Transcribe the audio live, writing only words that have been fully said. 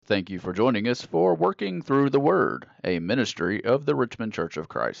Thank you for joining us for Working Through the Word, a ministry of the Richmond Church of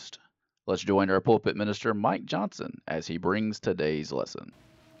Christ. Let's join our pulpit minister, Mike Johnson, as he brings today's lesson.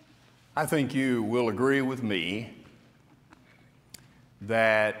 I think you will agree with me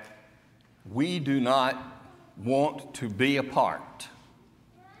that we do not want to be a part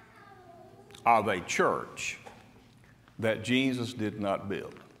of a church that Jesus did not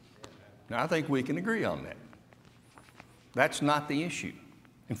build. Now, I think we can agree on that. That's not the issue.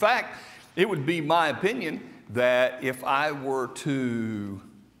 In fact, it would be my opinion that if I were to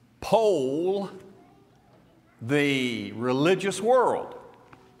poll the religious world,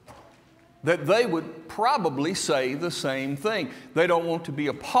 that they would probably say the same thing. They don't want to be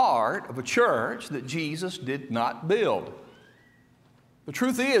a part of a church that Jesus did not build. The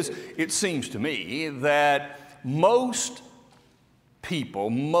truth is, it seems to me that most people,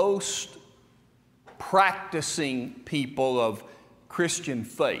 most practicing people of Christian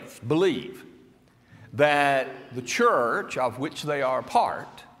faith believe that the church of which they are a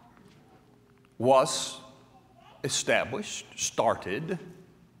part was established, started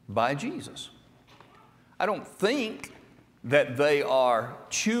by Jesus. I don't think that they are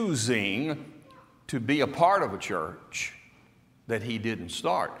choosing to be a part of a church that he didn't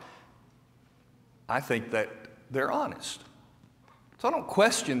start. I think that they're honest. So I don't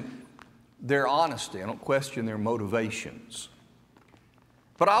question their honesty. I don't question their motivations.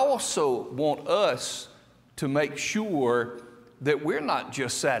 But I also want us to make sure that we're not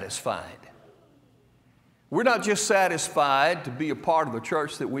just satisfied. We're not just satisfied to be a part of the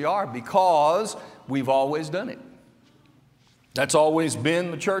church that we are because we've always done it. That's always been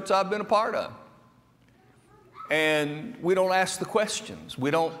the church I've been a part of. And we don't ask the questions.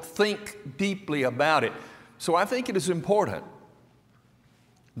 We don't think deeply about it. So I think it is important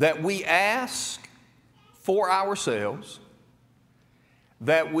that we ask for ourselves,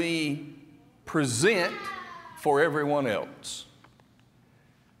 that we present for everyone else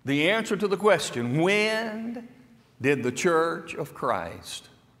the answer to the question, when did the Church of Christ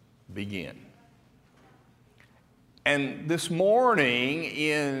begin? And this morning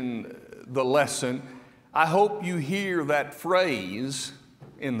in the lesson, I hope you hear that phrase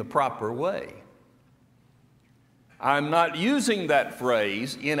in the proper way. I'm not using that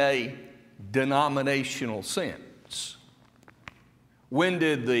phrase in a denominational sense. When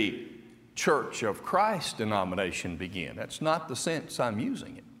did the Church of Christ denomination begin? That's not the sense I'm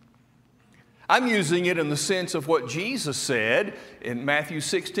using it. I'm using it in the sense of what Jesus said in Matthew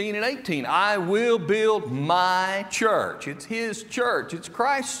 16 and 18. I will build my church. It's His church. It's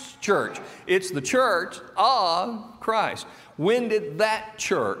Christ's church. It's the church of Christ. When did that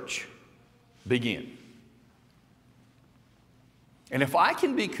church begin? And if I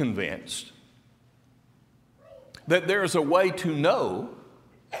can be convinced that there's a way to know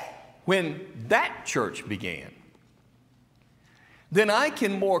when that church began, then I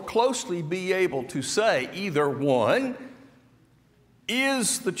can more closely be able to say either one,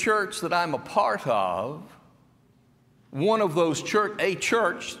 is the church that I'm a part of one of those a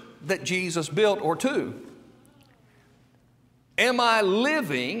church that Jesus built, or two, am I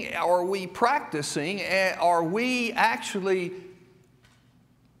living, are we practicing, are we actually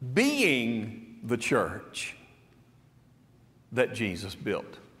being the church that Jesus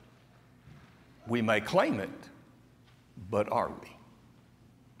built? We may claim it, but are we?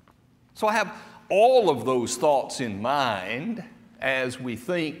 So I have all of those thoughts in mind as we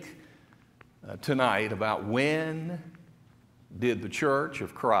think tonight about when did the Church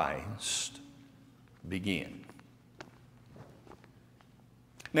of Christ begin.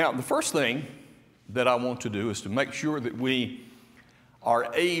 Now, the first thing that I want to do is to make sure that we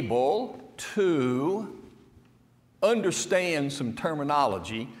are able to understand some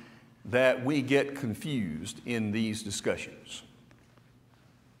terminology that we get confused in these discussions.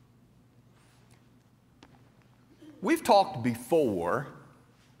 We've talked before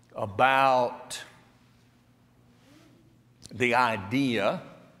about the idea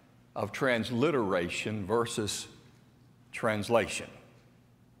of transliteration versus translation.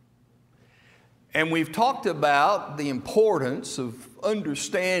 And we've talked about the importance of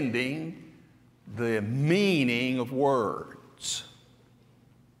understanding the meaning of words.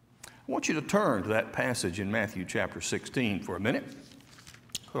 I want you to turn to that passage in Matthew chapter 16 for a minute.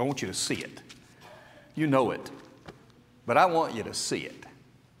 I want you to see it. You know it, but I want you to see it.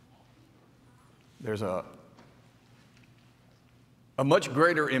 There's a much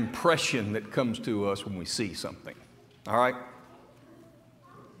greater impression that comes to us when we see something. All right?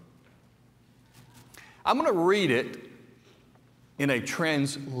 I'm going to read it in a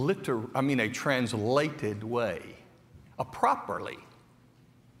translated way, a properly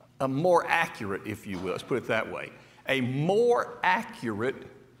a more accurate, if you will, let's put it that way, a more accurate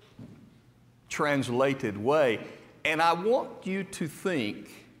translated way. And I want you to think,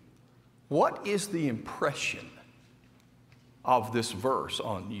 what is the impression of this verse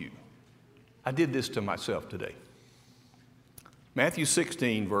on you? I did this to myself today. Matthew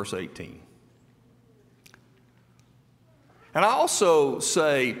 16, verse 18. And I also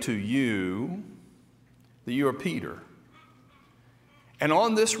say to you that you are Peter, and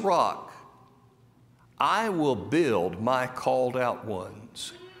on this rock I will build my called out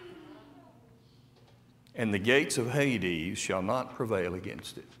ones, and the gates of Hades shall not prevail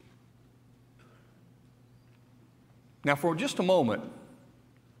against it. Now, for just a moment,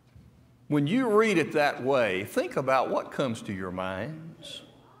 when you read it that way, think about what comes to your minds.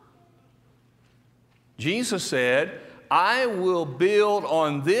 Jesus said, I will build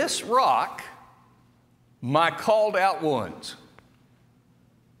on this rock my called out ones.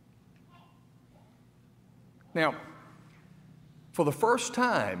 Now, for the first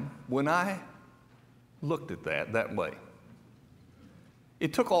time, when I looked at that way,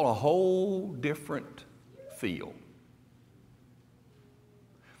 it took on a whole different feel.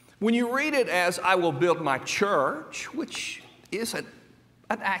 When you read it as, I will build my church, which is an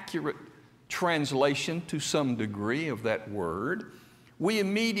accurate translation to some degree of that word, we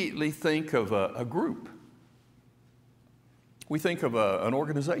immediately think of a group. We think of an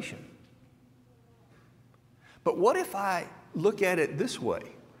organization. But what if I look at it this way?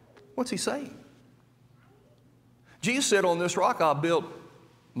 What's he saying? Jesus said, on this rock I'll build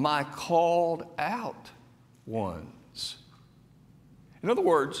my called out ones. In other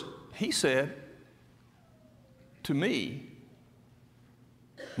words, he said to me,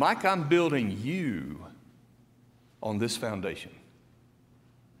 Mike, I'm building you on this foundation.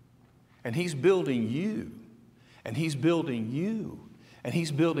 And he's building you, and he's building you, and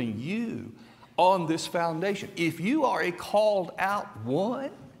he's building you on this foundation. If you are a called out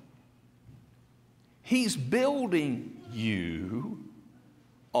one, he's building you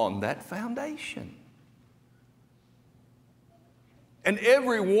on that foundation. And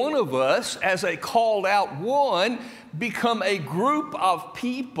every one of us, as a called out one, become a group of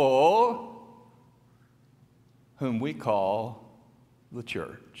people whom we call the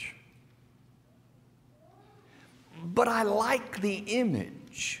church. But I like the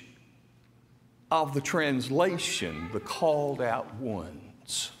image of the translation, the called out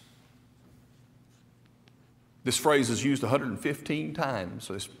ones. This phrase is used 115 times,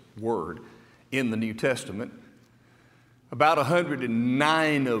 this word, in the New Testament. About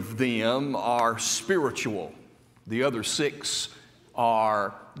 109 of them are spiritual. The other 6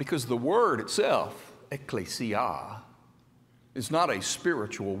 are, because the word itself, ecclesia, is not a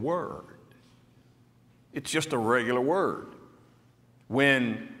spiritual word. It's just a regular word.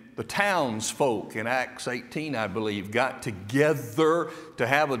 When the townsfolk in Acts 18, I believe, got together to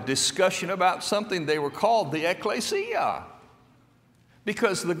have a discussion about something, they were called the ecclesia.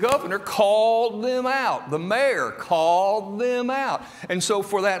 Because the governor called them out. The mayor called them out. And so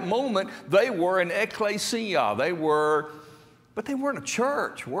for that moment, they were an ecclesia. But they weren't a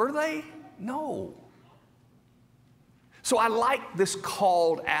church, were they? No. So I like this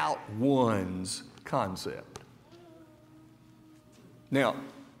called out ones concept. Now,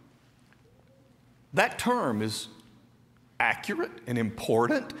 that term is accurate and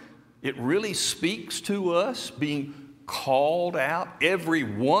important. It really speaks to us being called out, every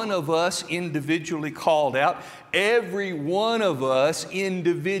one of us individually called out, every one of us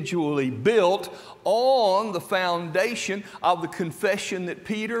individually built on the foundation of the confession that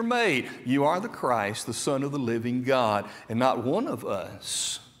Peter made. You are the Christ, the Son of the living God. And not one of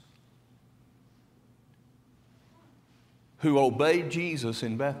us who obeyed Jesus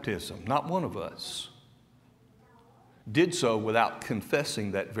in baptism, not one of us, did so without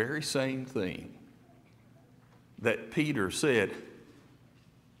confessing that very same thing that Peter said,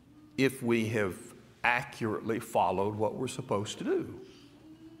 if we have accurately followed what we're supposed to do.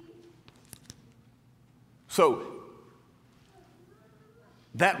 So,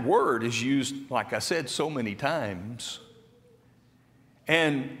 that word is used, like I said, so many times.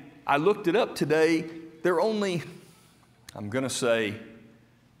 And I looked it up today. There are only, I'm going to say, I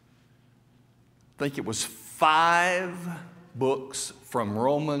think it was 5 books from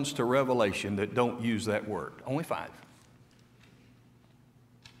Romans to Revelation that don't use that word. Only 5.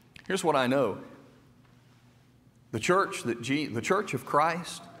 Here's what I know. The church of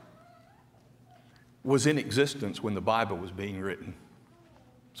Christ was in existence when the Bible was being written.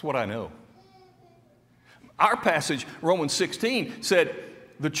 That's what I know. Our passage, Romans 16, said,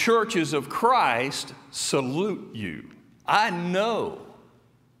 the churches of Christ salute you. I know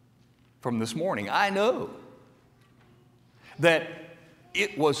from this morning. I know that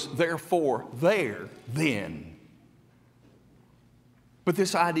it was therefore there then. But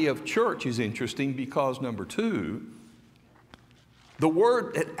this idea of church is interesting because, number two, the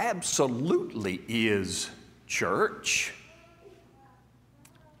word that absolutely is church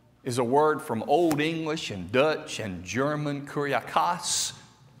is a word from Old English and Dutch and German, kuriakos,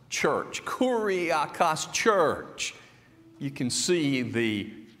 church. Kuriakos, church. You can see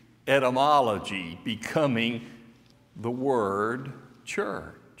the etymology becoming the word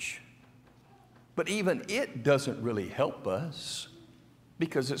church. But even it doesn't really help us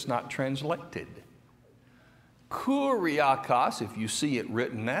because it's not translated. Kuriakos, if you see it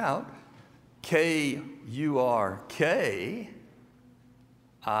written out, K-U-R-K-I-O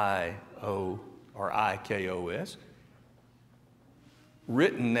or I-K-O-S,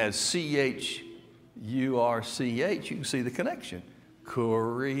 written as C-H-U-R-C-H, you can see the connection.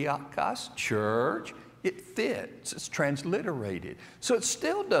 Kuriakos, church, it fits, it's transliterated. So it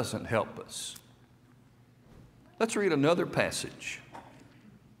still doesn't help us. Let's read another passage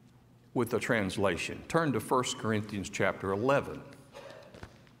with the translation. Turn to 1 Corinthians chapter 11.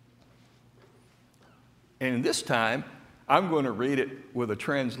 And this time, I'm going to read it with a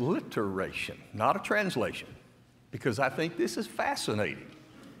transliteration, not a translation, because I think this is fascinating.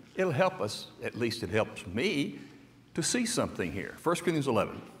 It'll help us, at least it helps me, to see something here. 1 Corinthians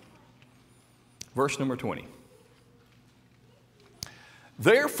 11, verse number 20.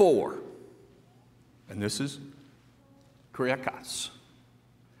 Therefore, and this is kuriakos,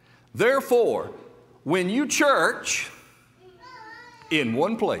 therefore, when you church in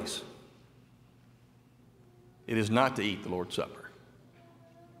one place, it is not to eat the Lord's Supper.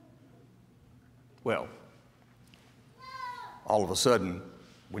 Well, all of a sudden,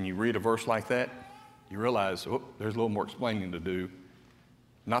 when you read a verse like that, you realize, oh, there's a little more explaining to do.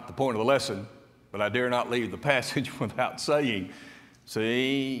 Not the point of the lesson, but I dare not leave the passage without saying,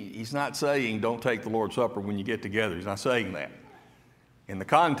 see, he's not saying don't take the Lord's Supper when you get together. He's not saying that. In the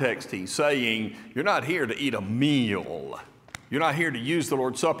context, he's saying you're not here to eat a meal. You're not here to use the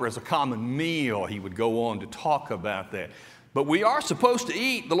Lord's Supper as a common meal. He would go on to talk about that. But we are supposed to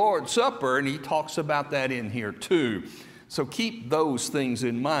eat the Lord's Supper, and he talks about that in here too. So keep those things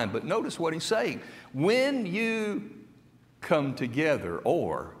in mind. But notice what he's saying. When you come together,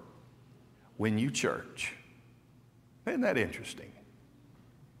 or when you church. Isn't that interesting?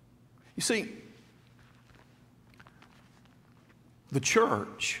 You see, the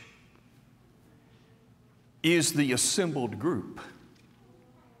church is the assembled group.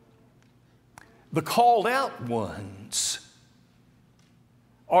 The called out ones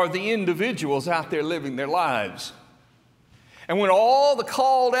are the individuals out there living their lives. And when all the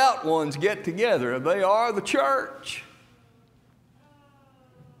called out ones get together, they are the church.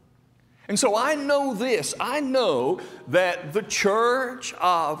 And so I know this. I know that the church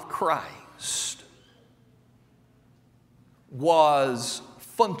of Christ was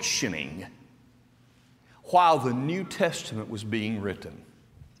functioning while the New Testament was being written.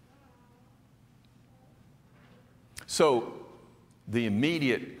 So the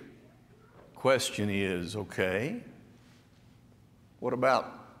immediate question is, okay, what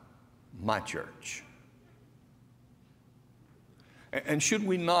about my church? And should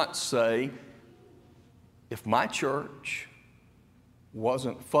we not say, if my church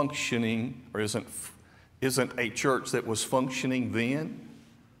wasn't functioning or isn't a church that was functioning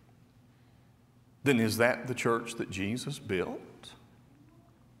then is that the church that Jesus built?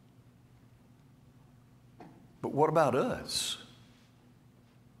 But what about us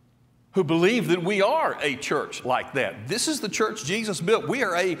who believe that we are a church like that? This is the church Jesus built. We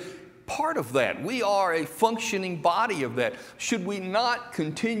are a part of that. We are a functioning body of that. Should we not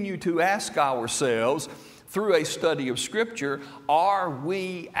continue to ask ourselves through a study of Scripture, are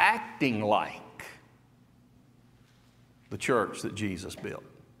we acting like the church that Jesus built?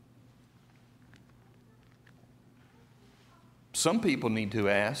 Some people need to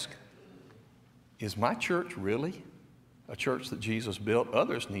ask, is my church really a church that Jesus built?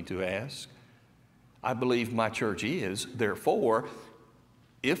 Others need to ask, I believe my church is, therefore,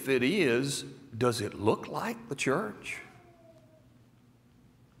 if it is, does it look like the church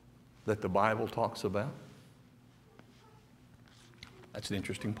that the Bible talks about? That's an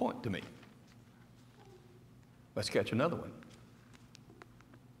interesting point to me. Let's catch another one.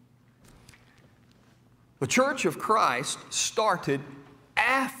 The Church of Christ started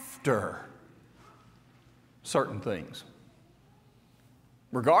after certain things.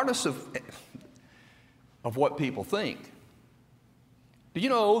 Regardless of what people think. Do you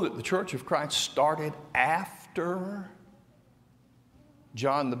know that the Church of Christ started after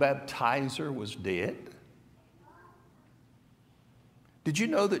John the Baptizer was dead? Did you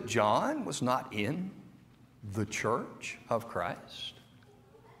know that John was not in the church of Christ?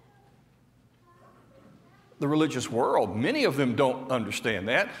 The religious world, many of them don't understand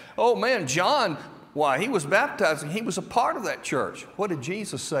that. Oh man, John, why, he was baptizing, he was a part of that church. What did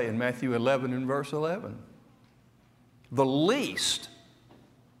Jesus say in Matthew 11 and verse 11? The least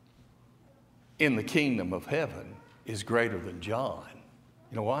in the kingdom of heaven is greater than John.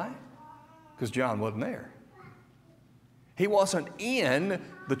 You know why? Because John wasn't there. He wasn't in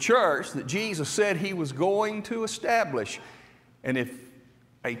the church that Jesus said he was going to establish. And if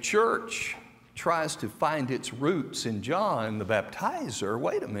a church tries to find its roots in John the Baptizer,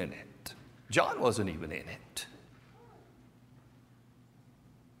 wait a minute. John wasn't even in it.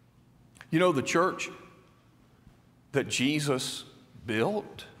 You know, the church that Jesus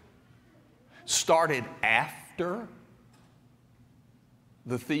built started after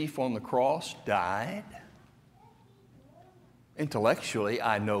the thief on the cross died. Intellectually,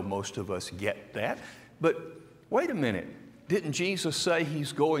 I know most of us get that. But wait a minute. Didn't Jesus say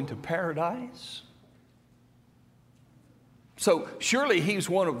he's going to paradise? So surely he's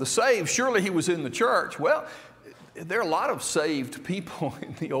one of the saved. Surely he was in the church. Well, there are a lot of saved people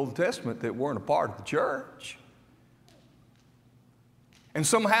in the Old Testament that weren't a part of the church. And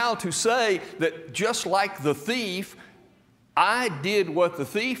somehow to say that just like the thief, I did what the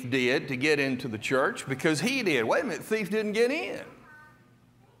thief did to get into the church because he did. Wait a minute, the thief didn't get in.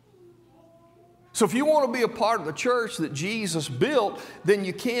 So if you want to be a part of the church that Jesus built, then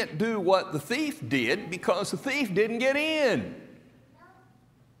you can't do what the thief did because the thief didn't get in.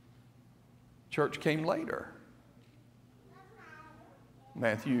 Church came later.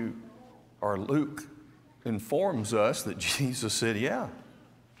 Matthew or Luke informs us that Jesus said, yeah,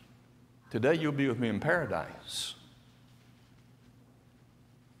 today you'll be with me in paradise.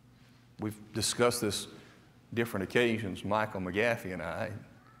 We've discussed this different occasions, Michael McGaffey and I.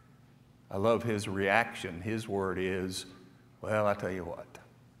 I love his reaction. His word is, well, I tell you what.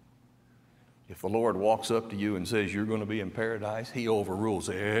 If the Lord walks up to you and says you're going to be in paradise, he overrules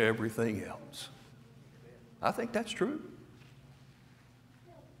everything else. I think that's true.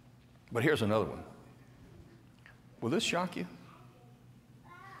 But here's another one. Will this shock you?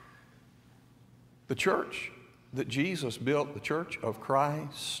 The church that Jesus built, the church of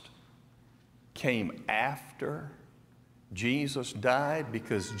Christ, came after Jesus died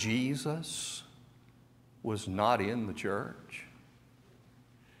because Jesus was not in the church.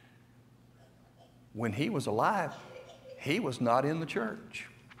 When he was alive, he was not in the church.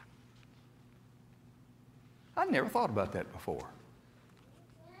 I never thought about that before.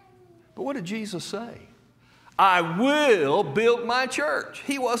 But what did Jesus say? I will build my church.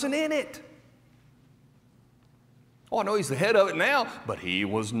 He wasn't in it. Oh, I know he's the head of it now, but he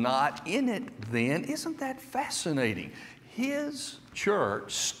was not in it then. Isn't that fascinating? His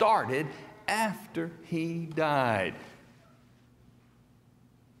church started after he died.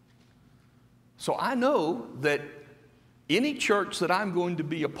 So I know that any church that I'm going to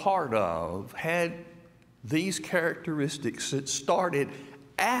be a part of had these characteristics that started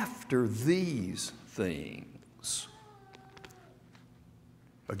after these things.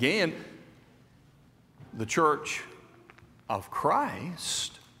 Again, the church of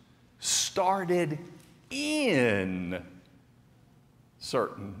Christ started in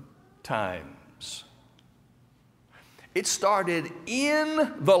certain times. It started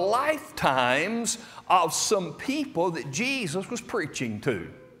in the lifetimes of some people that Jesus was preaching to.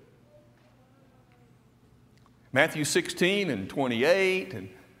 Matthew 16 and 28 and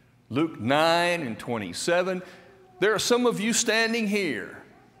Luke 9 and 27. There are some of you standing here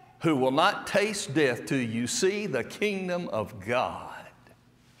who will not taste death till you see the kingdom of God.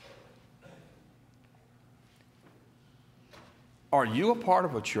 Are you a part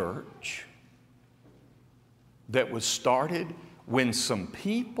of a church that was started when some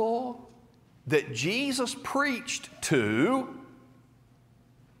people that Jesus preached to,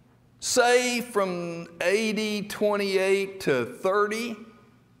 say from AD 28 to 30,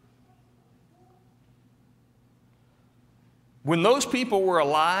 when those people were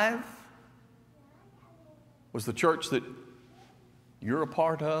alive, was the church that you're a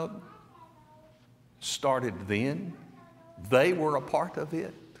part of started then? They were a part of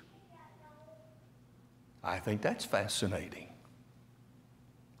it? I think that's fascinating.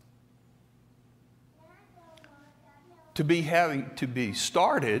 To be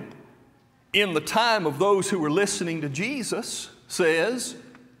started in the time of those who were listening to Jesus says,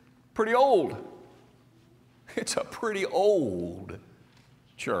 pretty old. It's a pretty old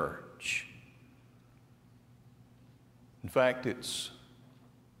church. In fact, it's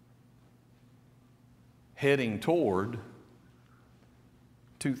heading toward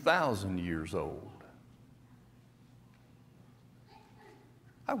 2,000 years old.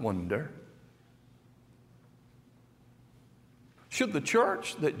 I wonder, should the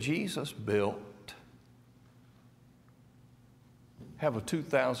church that Jesus built have a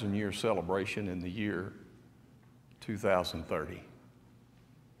 2,000-year celebration in the year 2030? You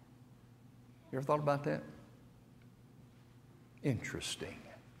ever thought about that? Interesting.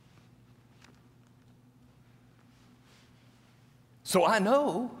 So I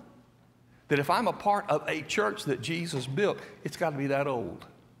know that if I'm a part of a church that Jesus built, it's got to be that old.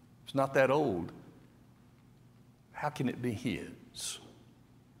 If it's not that old, how can it be His?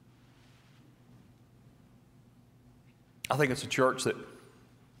 I think it's a church that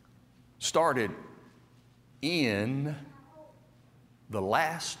started in the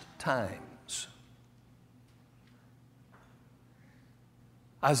last times.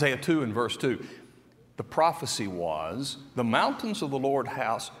 Isaiah 2 and verse 2. The prophecy was, the mountains of the Lord's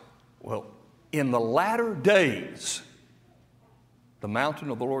house, well, in the latter days, the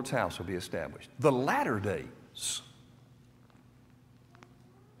mountain of the Lord's house will be established. The latter days.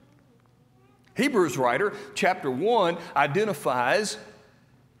 Hebrews writer, chapter 1, identifies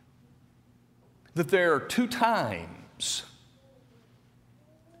that there are two times.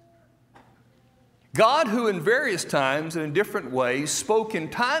 God, who in various times and in different ways spoke in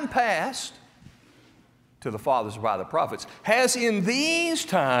time past to the fathers by the prophets, has in these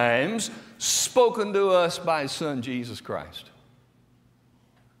times spoken to us by His Son, Jesus Christ.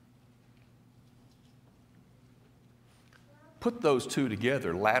 Put those two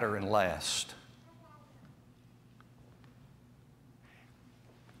together, latter and last.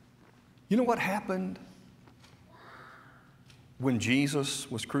 You know what happened when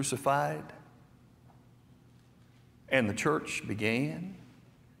Jesus was crucified and the church began?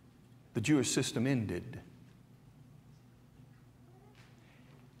 The Jewish system ended.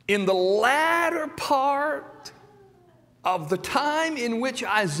 In the latter part of the time in which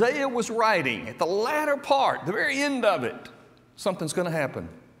Isaiah was writing, at the latter part, the very end of it, something's going to happen.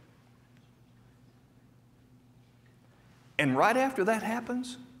 And right after that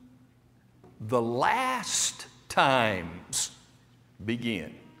happens, the last times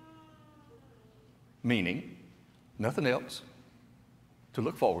begin. Meaning, nothing else to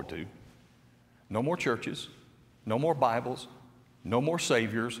look forward to. No more churches, no more Bibles, no more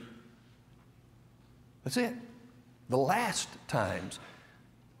saviors. That's it. The last times.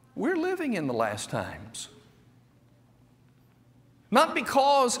 We're living in the last times. Not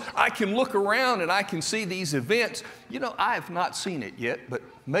because I can look around and I can see these events. You know, I have not seen it yet, but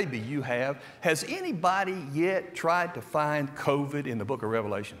maybe you have. Has anybody yet tried to find COVID in the book of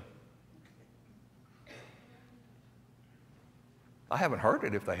Revelation? I haven't heard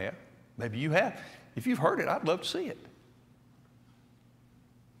it if they have. Maybe you have. If you've heard it, I'd love to see it.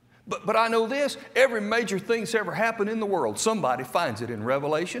 But I know this, every major thing that's ever happened in the world, somebody finds it in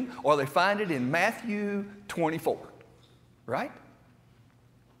Revelation or they find it in Matthew 24, right?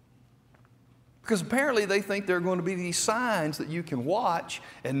 Because apparently they think there are going to be these signs that you can watch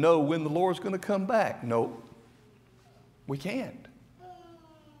and know when the Lord's going to come back. No, we can't.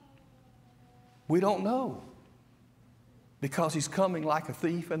 We don't know because He's coming like a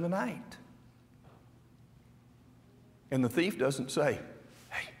thief in the night. And the thief doesn't say,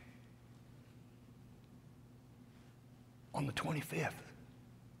 hey, on the 25th,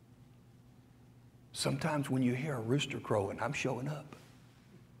 sometimes when you hear a rooster crowing, I'm showing up.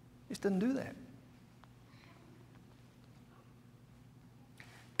 He just doesn't do that.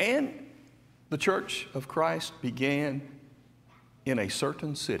 And the Church of Christ began in a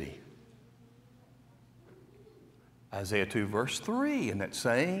certain city. Isaiah 2 verse 3 in that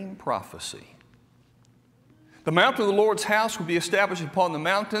same prophecy. The mountain of the Lord's house will be established upon the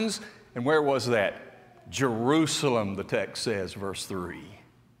mountains. And where was that? Jerusalem, the text says, verse 3.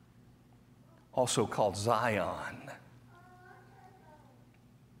 Also called Zion.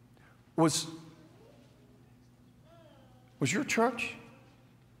 Was your church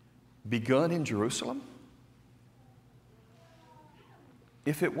begun in Jerusalem?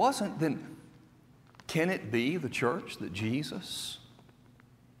 If it wasn't, then can it be the church that Jesus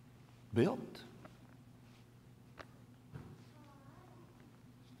built?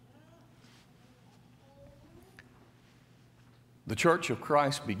 The Church of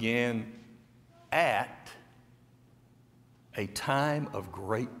Christ began at a time of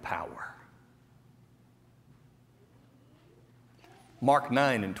great power. Mark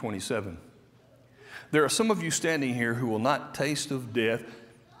 9 and 27. There are some of you standing here who will not taste of death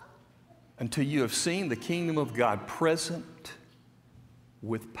until you have seen the kingdom of God present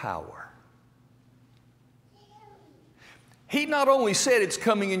with power. He not only said it's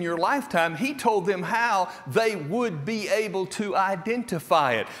coming in your lifetime, he told them how they would be able to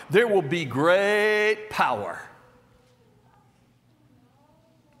identify it. There will be great power.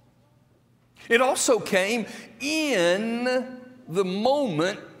 It also came in the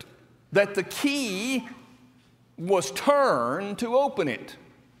moment that the key was turned to open it.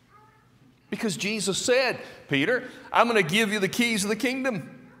 Because Jesus said, Peter, I'm going to give you the keys of the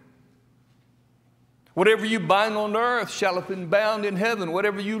kingdom. Whatever you bind on earth shall have been bound in heaven.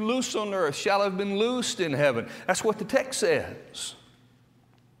 Whatever you loose on earth shall have been loosed in heaven. That's what the text says.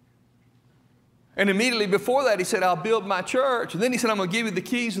 And immediately before that, he said, I'll build my church. And then he said, I'm going to give you the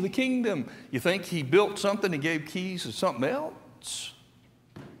keys of the kingdom. You think he built something and gave keys to something else?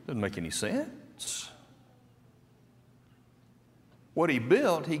 Doesn't make any sense. What he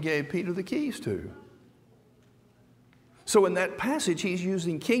built, he gave Peter the keys to. So in that passage, he's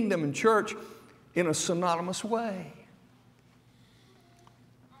using kingdom and church in a synonymous way.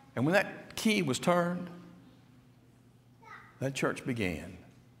 And when that key was turned, that church began.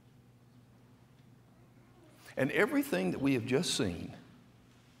 And everything that we have just seen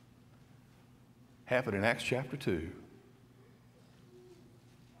happened in Acts chapter 2.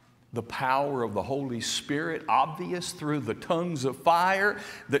 The power of the Holy Spirit, obvious through the tongues of fire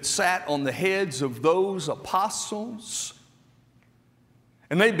that sat on the heads of those apostles.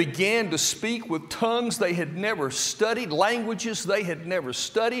 And they began to speak with tongues they had never studied, languages they had never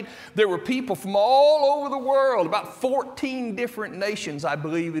studied. There were people from all over the world, about 14 different nations, I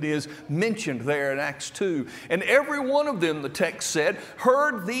believe it is, mentioned there in Acts 2. And every one of them, the text said,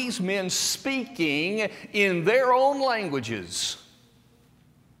 heard these men speaking in their own languages.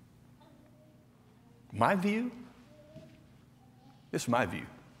 My view? This is my view.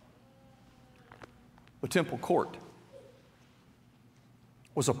 The temple court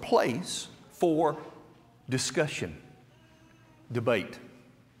was a place for discussion, debate,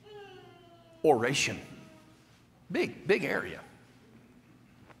 oration. Big area.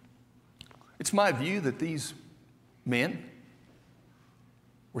 It's my view that these men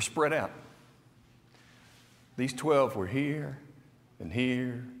were spread out. These 12 were here and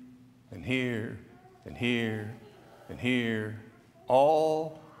here and here and here and here,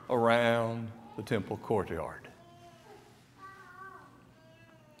 all around the temple courtyard.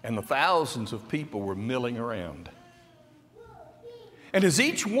 And the thousands of people were milling around. And as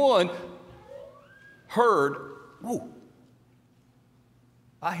each one heard, whoa,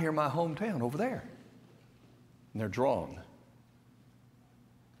 I hear my hometown over there. And they're drawn.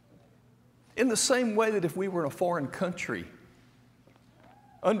 In the same way that if we were in a foreign country,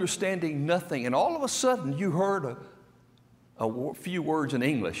 understanding nothing, and all of a sudden you heard a few words in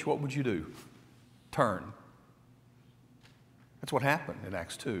English, what would you do? Turn. That's what happened in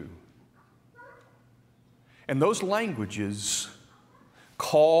Acts 2. And those languages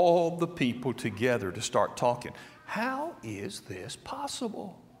called the people together to start talking. How is this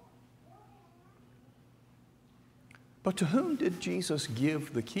possible? But to whom did Jesus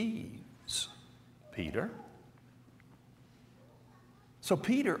give the keys? Peter. So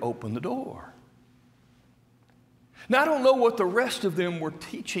Peter opened the door. Now, I don't know what the rest of them were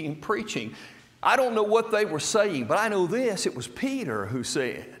teaching and preaching. I don't know what they were saying, but I know this, it was Peter who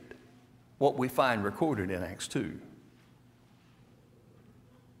said what we find recorded in Acts 2.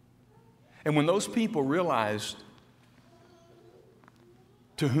 And when those people realized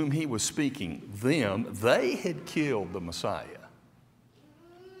to whom he was speaking, they had killed the Messiah.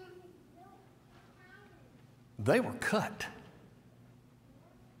 They were cut.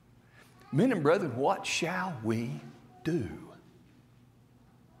 Men and brethren, what shall we do?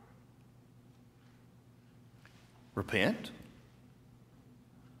 Repent,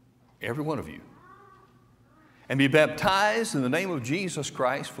 every one of you, and be baptized in the name of Jesus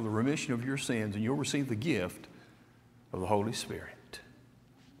Christ for the remission of your sins, and you'll receive the gift of the Holy Spirit.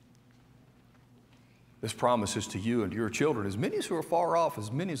 This promise is to you and to your children, as many as who are far off, as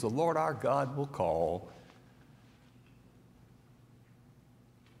many as the Lord our God will call.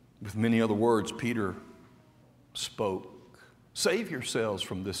 With many other words, Peter spoke. Save yourselves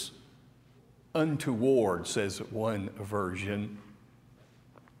from this untoward, says one version,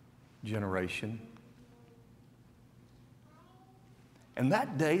 generation. And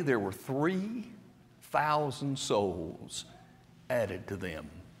that day there were 3,000 souls added to them.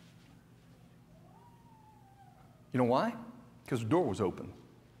 You know why? Because the door was open.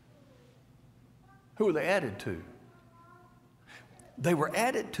 Who were they added to? They were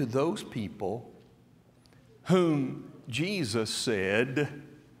added to those people whom Jesus said,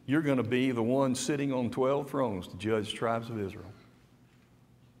 you're going to be the one sitting on 12 thrones to judge tribes of Israel.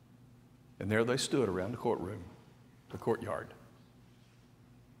 And there they stood around the courtroom. the courtyard,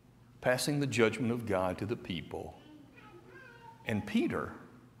 passing the judgment of God to the people. And Peter,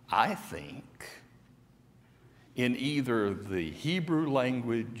 I think, in either the Hebrew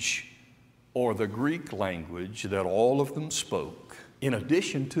language or the Greek language that all of them spoke, in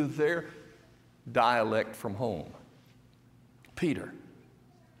addition to their dialect from home, Peter,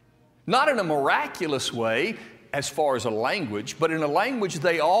 not in a miraculous way as far as a language, but in a language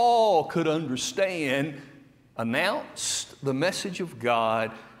they all could understand, announced the message of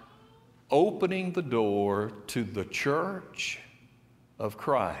God, opening the door to the church of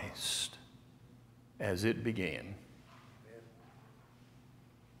Christ as it began.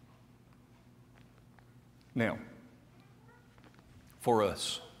 Now, for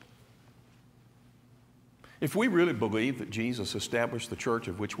us, if we really believe that Jesus established the church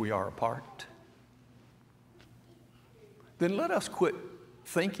of which we are a part, then let us quit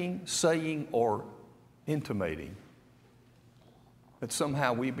thinking, saying, or intimating that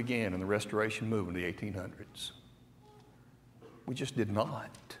somehow we began in the Restoration movement of the 1800s. We just did not.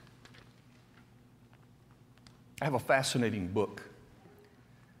 I have a fascinating book.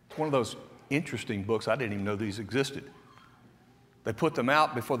 It's one of those interesting books. I didn't even know these existed. They put them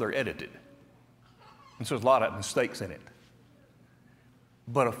out before they're edited. And so there's a lot of mistakes in it.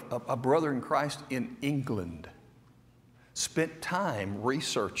 But a brother in Christ in England spent time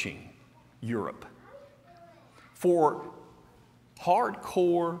researching Europe for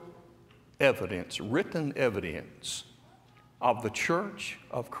hardcore evidence, written evidence of the Church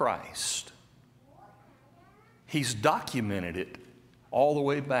of Christ. He's documented it all the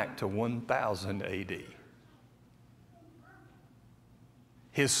way back to 1000 AD.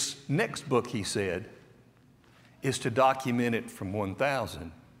 His next book, he said, is to document it from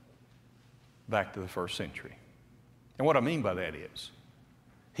 1000 back to the first century. And what I mean by that is,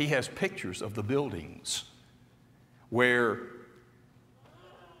 he has pictures of the buildings where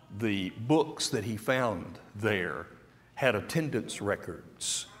the books that he found there had attendance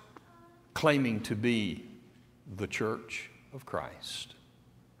records claiming to be the Church of Christ.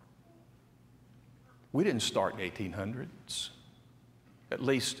 We didn't start in the 1800s. At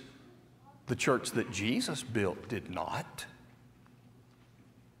least the church that Jesus built did not.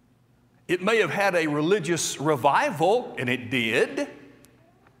 It may have had a religious revival, and it did,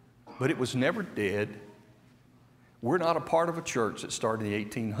 but it was never dead. We're not a part of a church that started in the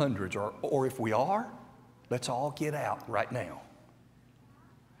 1800s, or if we are, let's all get out right now.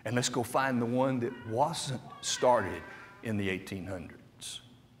 And let's go find the one that wasn't started in the 1800s.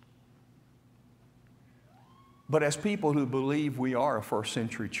 But as people who believe we are a first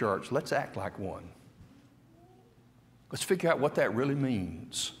century church, let's act like one. Let's figure out what that really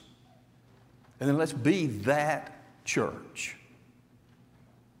means. And then let's be that church.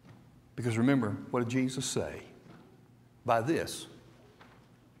 Because remember, what did Jesus say? By this,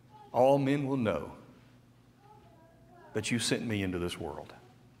 all men will know that you sent me into this world.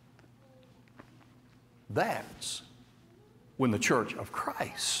 That's when the Church of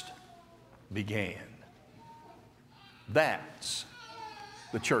Christ began. That's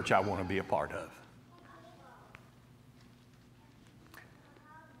the church I want to be a part of.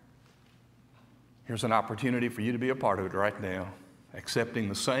 Here's an opportunity for you to be a part of it right now, accepting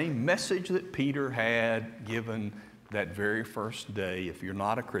the same message that Peter had given that very first day. If you're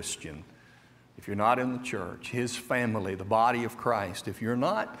not a Christian, if you're not in the church, his family, the body of Christ, if you're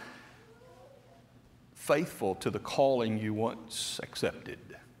not faithful to the calling you once accepted,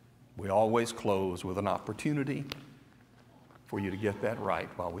 we always close with an opportunity for you to get that right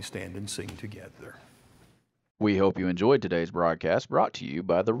while we stand and sing together. We hope you enjoyed today's broadcast, brought to you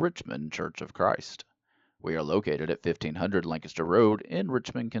by the Richmond Church of Christ. We are located at 1500 Lancaster Road in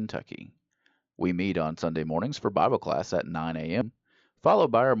Richmond, Kentucky. We meet on Sunday mornings for Bible class at 9 a.m.,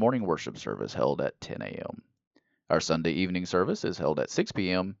 followed by our morning worship service held at 10 a.m. Our Sunday evening service is held at 6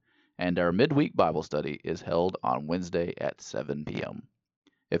 p.m., and our midweek Bible study is held on Wednesday at 7 p.m.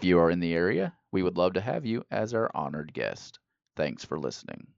 If you are in the area, we would love to have you as our honored guest. Thanks for listening.